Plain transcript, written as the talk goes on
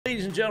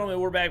Ladies and gentlemen,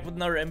 we're back with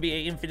another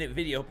NBA Infinite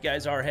video. Hope you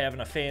guys are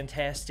having a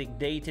fantastic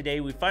day today.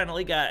 We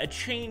finally got a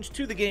change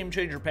to the Game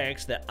Changer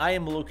packs that I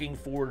am looking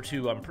forward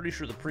to. I'm pretty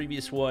sure the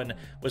previous one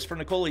was for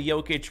Nikola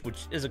Jokic,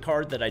 which is a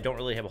card that I don't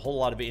really have a whole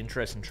lot of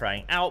interest in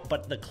trying out,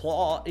 but the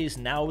Klaw is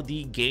now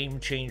the Game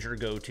Changer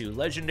go-to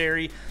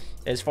legendary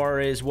as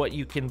far as what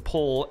you can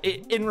pull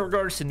in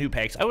regards to new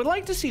packs. I would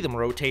like to see them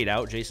rotate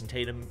out Jason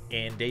Tatum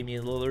and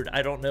Damian Lillard.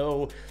 I don't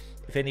know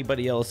if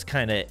anybody else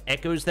kind of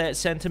echoes that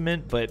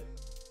sentiment, but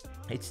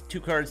it's two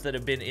cards that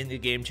have been in the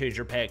Game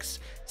Changer packs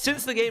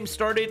since the game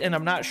started, and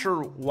I'm not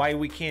sure why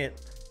we can't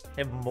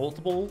have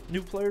multiple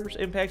new players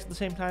in packs at the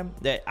same time.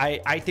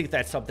 I think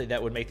that's something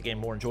that would make the game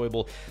more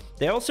enjoyable.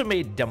 They also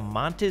made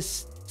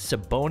Domantas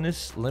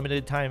Sabonis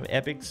limited time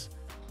epics.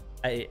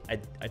 I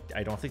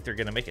don't think they're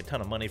going to make a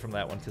ton of money from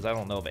that one, because I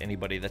don't know of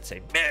anybody that's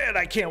saying, man,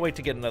 I can't wait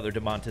to get another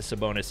Domantas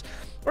Sabonis.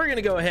 We're going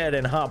to go ahead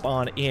and hop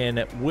on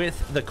in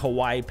with the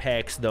Kawhi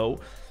packs, though.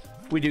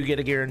 We do get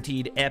a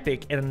guaranteed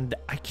epic, and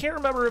I can't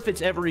remember if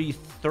it's every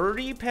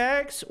 30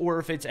 packs or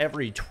if it's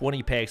every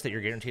 20 packs that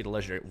you're guaranteed a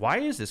legendary. Why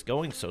is this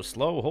going so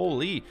slow?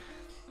 Holy,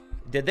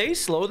 did they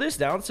slow this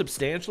down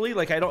substantially?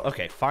 Like, I don't,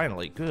 okay,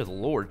 finally, good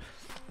lord.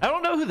 I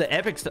don't know who the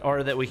epics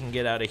are that we can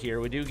get out of here.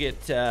 We do get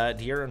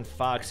De'Aaron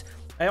Fox.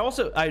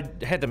 I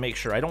had to make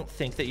sure. I don't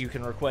think that you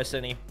can request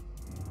any,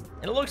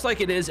 and it looks like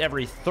it is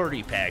every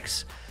 30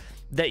 packs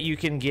that you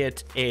can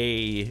get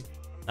a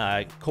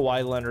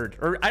Kawhi Leonard,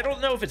 or I don't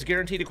know if it's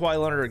guaranteed a Kawhi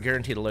Leonard or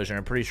guaranteed a legendary.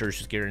 I'm pretty sure it's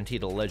just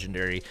guaranteed a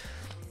legendary.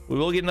 We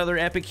will get another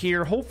epic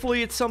here.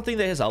 Hopefully it's something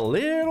that has a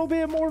little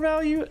bit more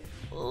value.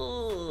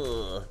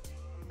 All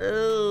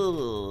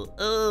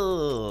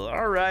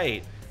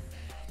right,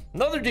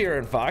 another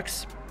De'Aaron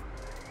Fox.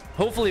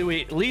 Hopefully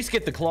we at least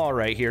get the Klaw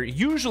right here.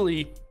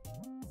 Usually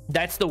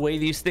that's the way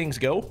these things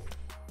go.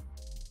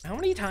 How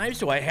many times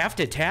do I have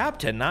to tap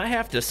to not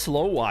have to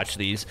slow watch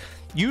these?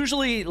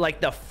 Usually, like,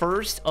 the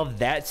first of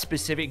that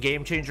specific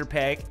Game Changer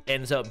pack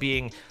ends up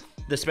being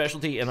the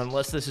specialty, and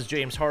unless this is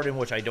James Harden,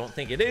 which I don't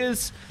think it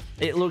is,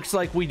 it looks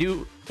like we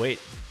do. Wait,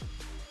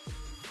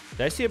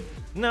 did I see a...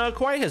 No,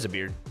 Kawhi has a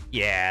beard.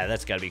 Yeah,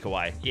 that's got to be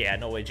Kawhi. Yeah,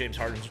 no way James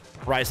Harden's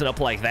rising up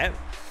like that.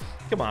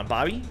 Come on,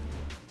 Bobby.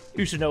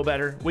 You should know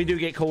better. We do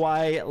get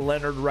Kawhi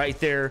Leonard right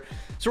there.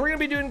 So we're going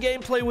to be doing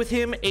gameplay with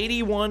him.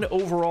 81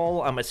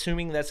 overall. I'm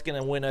assuming that's going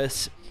to win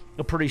us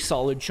a pretty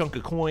solid chunk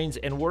of coins.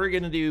 And we're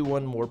going to do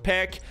one more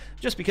pack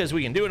just because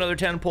we can do another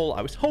 10 pull.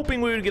 I was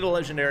hoping we would get a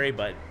legendary,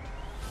 but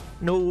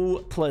no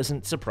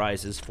pleasant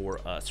surprises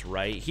for us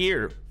right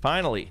here.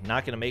 Finally,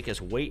 not going to make us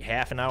wait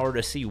half an hour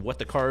to see what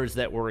the cards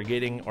that we're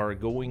getting are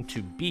going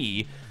to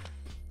be.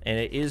 And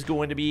it is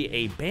going to be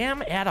a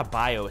Bam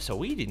Adebayo. So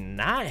we did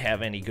not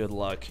have any good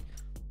luck.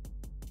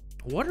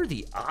 What are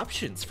the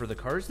options for the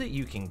cards that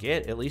you can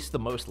get? At least the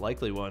most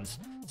likely ones.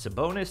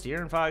 Sabonis,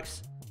 De'Aaron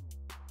Fox.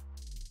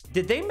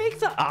 Did they make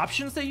the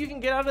options that you can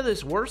get out of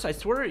this worse? I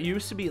swear it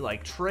used to be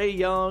like Trae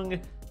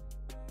Young.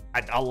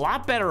 A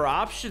lot better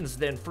options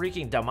than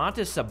freaking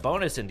Domantas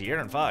Sabonis and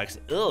De'Aaron Fox.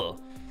 Ugh.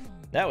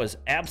 That was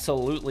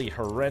absolutely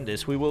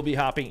horrendous. We will be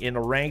hopping into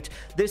ranked.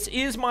 This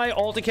is my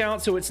alt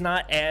account, so it's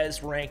not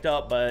as ranked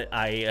up, but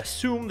I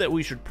assume that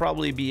we should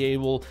probably be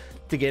able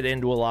to get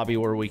into a lobby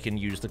where we can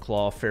use the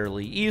Klaw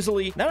fairly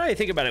easily. Now that I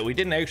think about it, we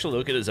didn't actually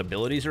look at his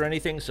abilities or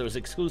anything, so his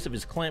exclusive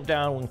is Clamp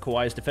Down when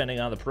Kawhi is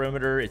defending on the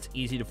perimeter. It's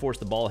easy to force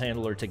the ball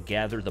handler to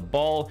gather the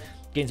ball.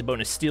 Gains a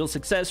bonus steal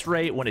success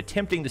rate when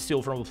attempting to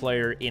steal from a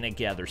player in a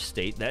gather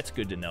state. That's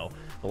good to know.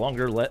 The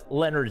longer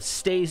Leonard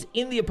stays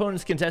in the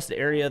opponent's contested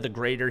area, the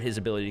greater his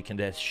ability to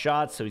contest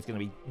shots, so he's going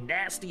to be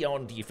nasty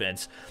on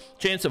defense.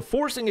 Chance of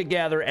forcing a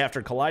gather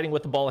after colliding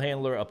with the ball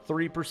handler, up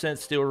 3%.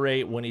 Steal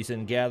rate when he's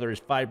in gather is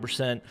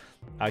 5%.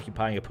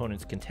 Occupying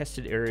opponent's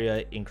contested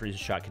area increases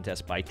shot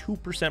contest by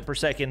 2% per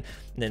second.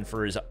 And then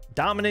for his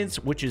dominance,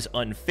 which is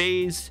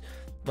unfazed,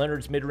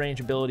 Leonard's mid-range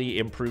ability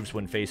improves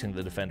when facing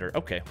the defender.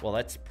 Okay, well,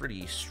 that's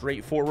pretty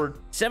straightforward.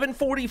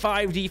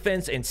 745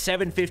 defense and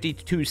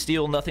 752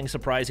 steal. Nothing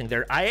surprising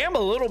there. I am a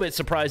little bit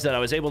surprised that I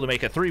was able to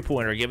make a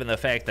three-pointer given the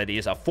fact that he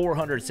is a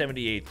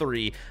 478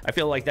 3. I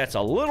feel like that's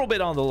a little bit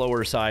on the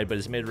lower side, but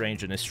his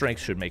mid-range and his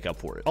strength should make up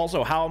for it.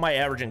 Also, how am I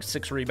averaging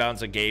 6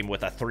 rebounds a game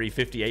with a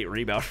 358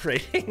 rebound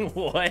rating?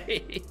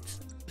 Wait.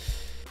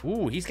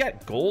 Ooh, he's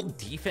got gold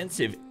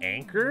defensive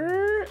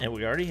anchor, and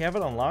we already have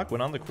it unlocked. When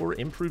on the court,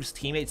 improves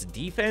teammates'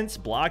 defense,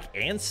 block,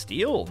 and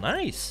steal.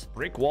 Nice.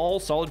 Brick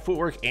wall, solid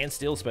footwork, and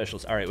steal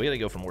specialist. All right, we gotta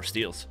go for more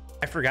steals.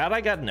 I forgot I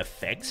got an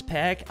effects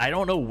pack. I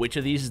don't know which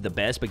of these is the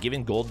best, but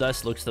given Gold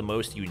Dust looks the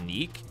most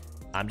unique,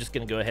 I'm just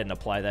gonna go ahead and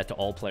apply that to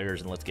all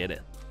players, and let's get it.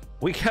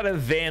 We got a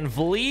Van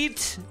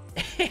Vliet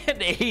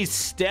and a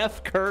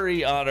Steph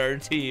Curry on our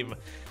team.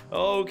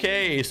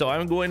 Okay, so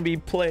I'm going to be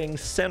playing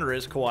center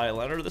as Kawhi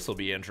Leonard. This will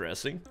be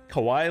interesting.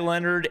 Kawhi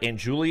Leonard and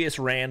Julius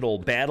Randle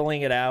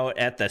battling it out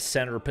at the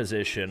center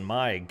position.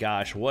 My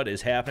gosh, what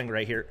is happening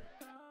right here?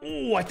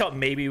 Ooh, I thought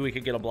maybe we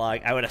could get a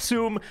block. I would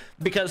assume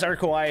because our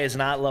Kawhi is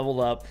not leveled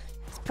up,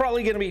 it's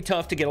probably going to be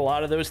tough to get a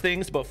lot of those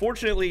things. But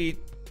fortunately,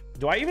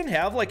 do I even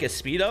have like a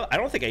speed up? I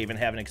don't think I even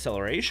have an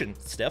acceleration,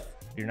 Steph.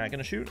 You're not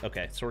gonna shoot?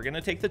 Okay, so we're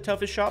gonna take the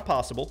toughest shot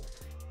possible.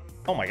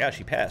 Oh my gosh,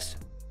 he passed.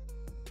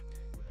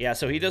 Yeah,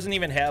 so he doesn't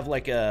even have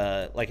like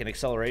an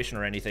acceleration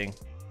or anything.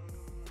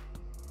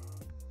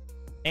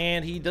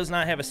 And he does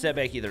not have a step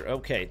back either.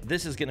 Okay,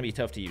 this is gonna be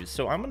tough to use.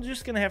 So I'm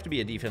just gonna have to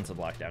be a defensive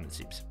lockdown, it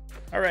seems.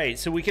 All right,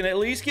 so we can at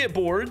least get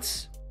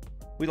boards.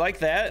 We like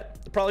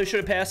that. Probably should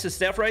have passed to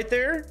Steph right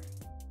there.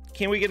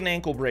 Can we get an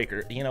ankle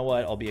breaker? You know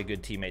what? I'll be a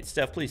good teammate.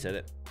 Steph, please hit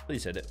it.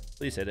 Please hit it.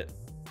 Please hit it.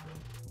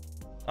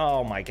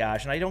 Oh my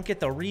gosh, and I don't get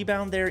the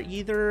rebound there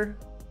either.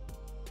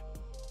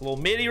 A little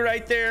midi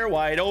right there,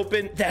 wide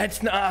open.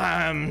 That's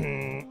not...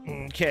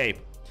 okay.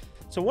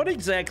 So what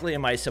exactly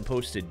am I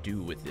supposed to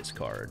do with this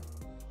card?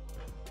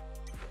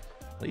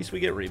 At least we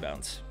get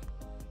rebounds.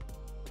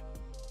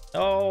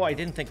 Oh, I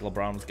didn't think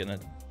LeBron was gonna...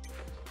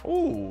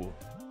 Ooh.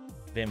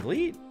 Van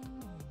Vliet?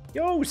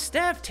 Yo,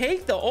 Steph,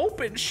 take the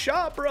open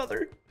shot,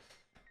 brother.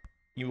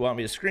 You want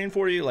me to screen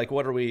for you? Like,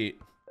 what are we...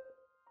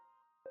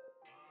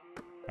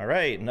 All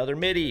right, another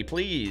midi,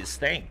 please.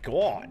 Thank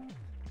God.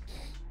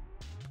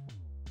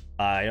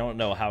 I don't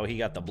know how he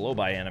got the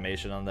blow-by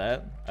animation on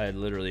that. I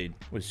literally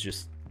was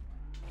just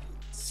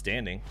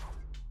standing.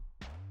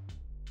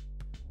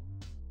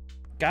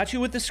 Got you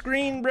with the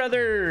screen,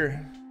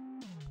 brother.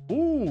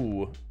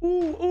 Ooh,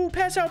 ooh, ooh,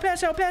 pass out,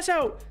 pass out, pass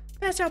out.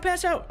 Pass out,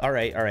 pass out. All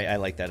right, I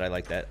like that, I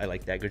like that, I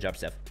like that. Good job,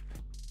 Steph.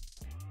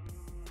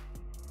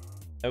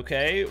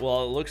 Okay,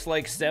 well, it looks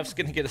like Steph's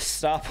gonna get a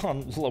stop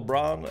on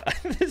LeBron.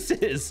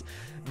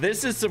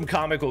 This is some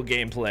comical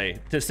gameplay,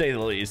 to say the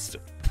least.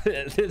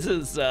 This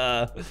is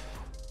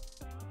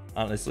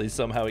honestly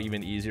somehow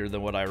even easier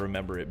than what I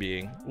remember it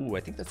being. Ooh,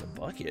 I think that's a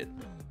bucket.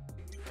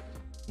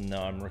 No,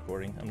 I'm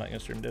recording. I'm not gonna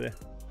stream today.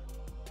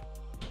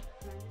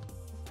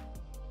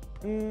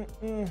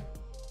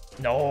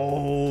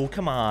 No,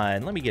 come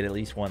on. Let me get at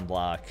least one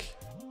block.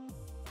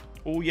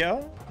 Oh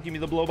yeah, give me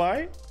the blow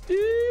by.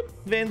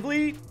 Van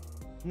Vliet.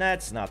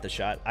 That's not the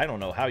shot. I don't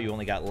know how you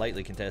only got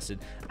lightly contested.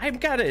 I've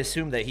got to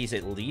assume that he's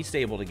at least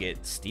able to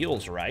get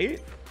steals,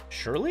 right?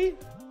 Surely?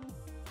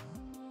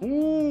 Ooh,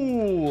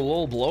 a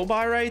little blow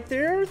by right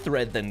there.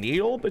 Thread the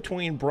needle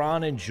between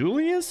Braun and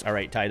Julius. All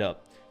right, tied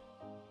up.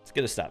 Let's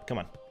get a stop. Come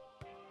on.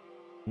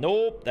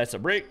 Nope, that's a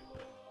break.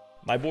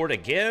 My board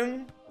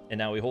again. And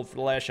now we hold for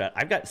the last shot.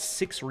 I've got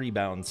 6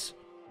 rebounds.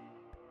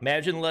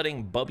 Imagine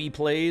letting Bubby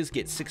Plays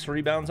get 6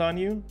 rebounds on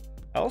you.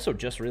 I also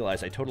just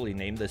realized I totally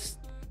named this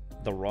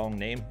the wrong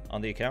name on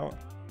the account.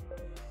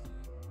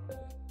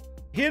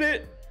 Hit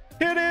it!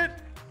 Hit it!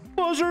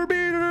 Buzzer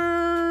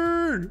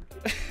beater!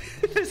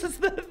 This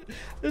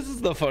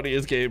is the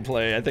funniest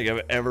gameplay I think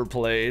I've ever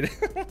played.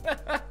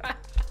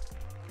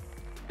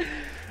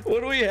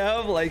 What do we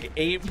have? Like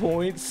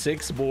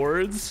 8.6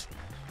 boards?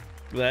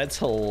 That's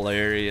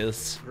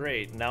hilarious.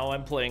 Great, now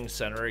I'm playing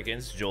center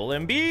against Joel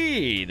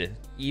Embiid.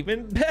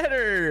 Even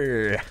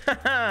better.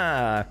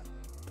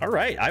 All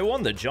right, I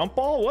won the jump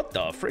ball. What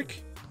the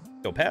frick?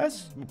 Go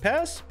pass,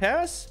 pass,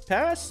 pass,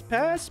 pass,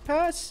 pass,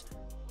 pass,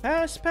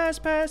 pass, pass,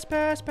 pass,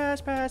 pass,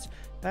 pass, pass,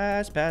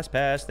 pass, pass,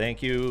 pass.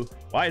 Thank you.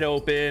 Wide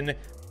open.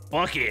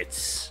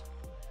 Buckets.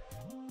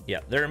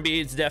 Yeah, their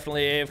Embiid's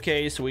definitely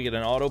AFK, so we get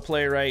an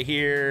autoplay right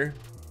here.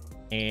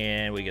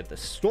 And we get the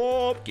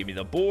stop. Give me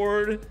the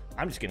board.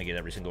 I'm just going to get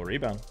every single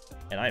rebound.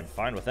 And I'm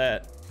fine with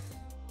that.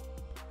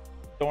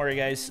 Don't worry,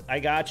 guys.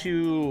 I got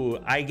you.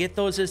 I get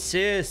those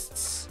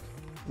assists.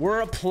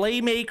 We're a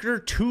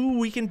playmaker, too.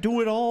 We can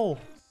do it all.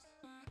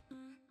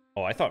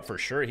 Oh, I thought for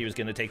sure he was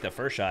going to take the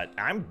first shot.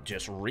 I'm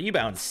just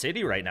rebound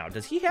city right now.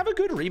 Does he have a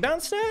good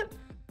rebound stat?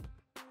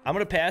 I'm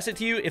going to pass it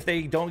to you if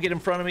they don't get in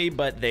front of me,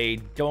 but they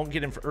don't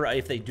get in front, or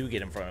if they do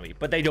get in front of me,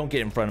 but they don't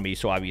get in front of me.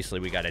 So obviously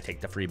we got to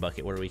take the free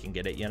bucket where we can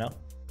get it, you know?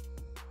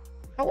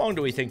 How long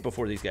do we think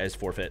before these guys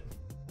forfeit?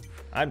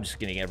 I'm just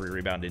getting every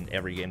rebound in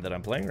every game that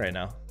I'm playing right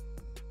now.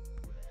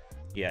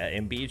 Yeah,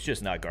 Embiid's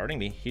just not guarding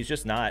me. He's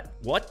just not.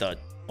 What the?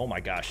 Oh my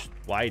gosh.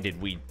 Why did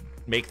we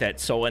make that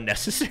so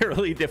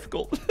unnecessarily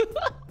difficult?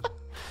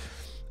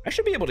 I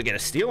should be able to get a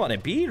steal on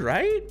Embiid,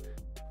 right?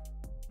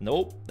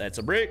 Nope, that's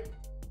a brick.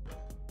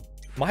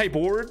 My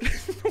board.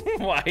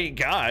 My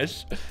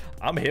gosh.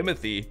 I'm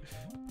Himothy.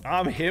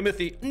 I'm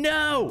Himothy.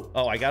 No!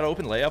 Oh, I got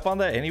open layup on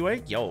that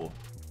anyway? Yo.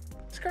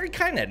 This card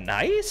kind of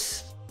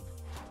nice.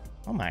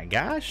 Oh my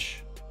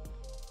gosh.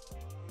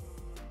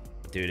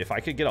 Dude, if I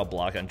could get a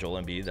block on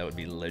Joel Embiid, that would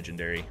be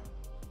legendary.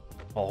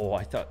 Oh,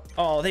 I thought...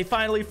 Oh, they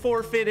finally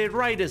forfeited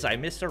right as I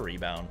missed a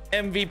rebound.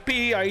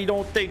 MVP, I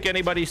don't think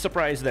anybody's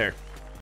surprised there.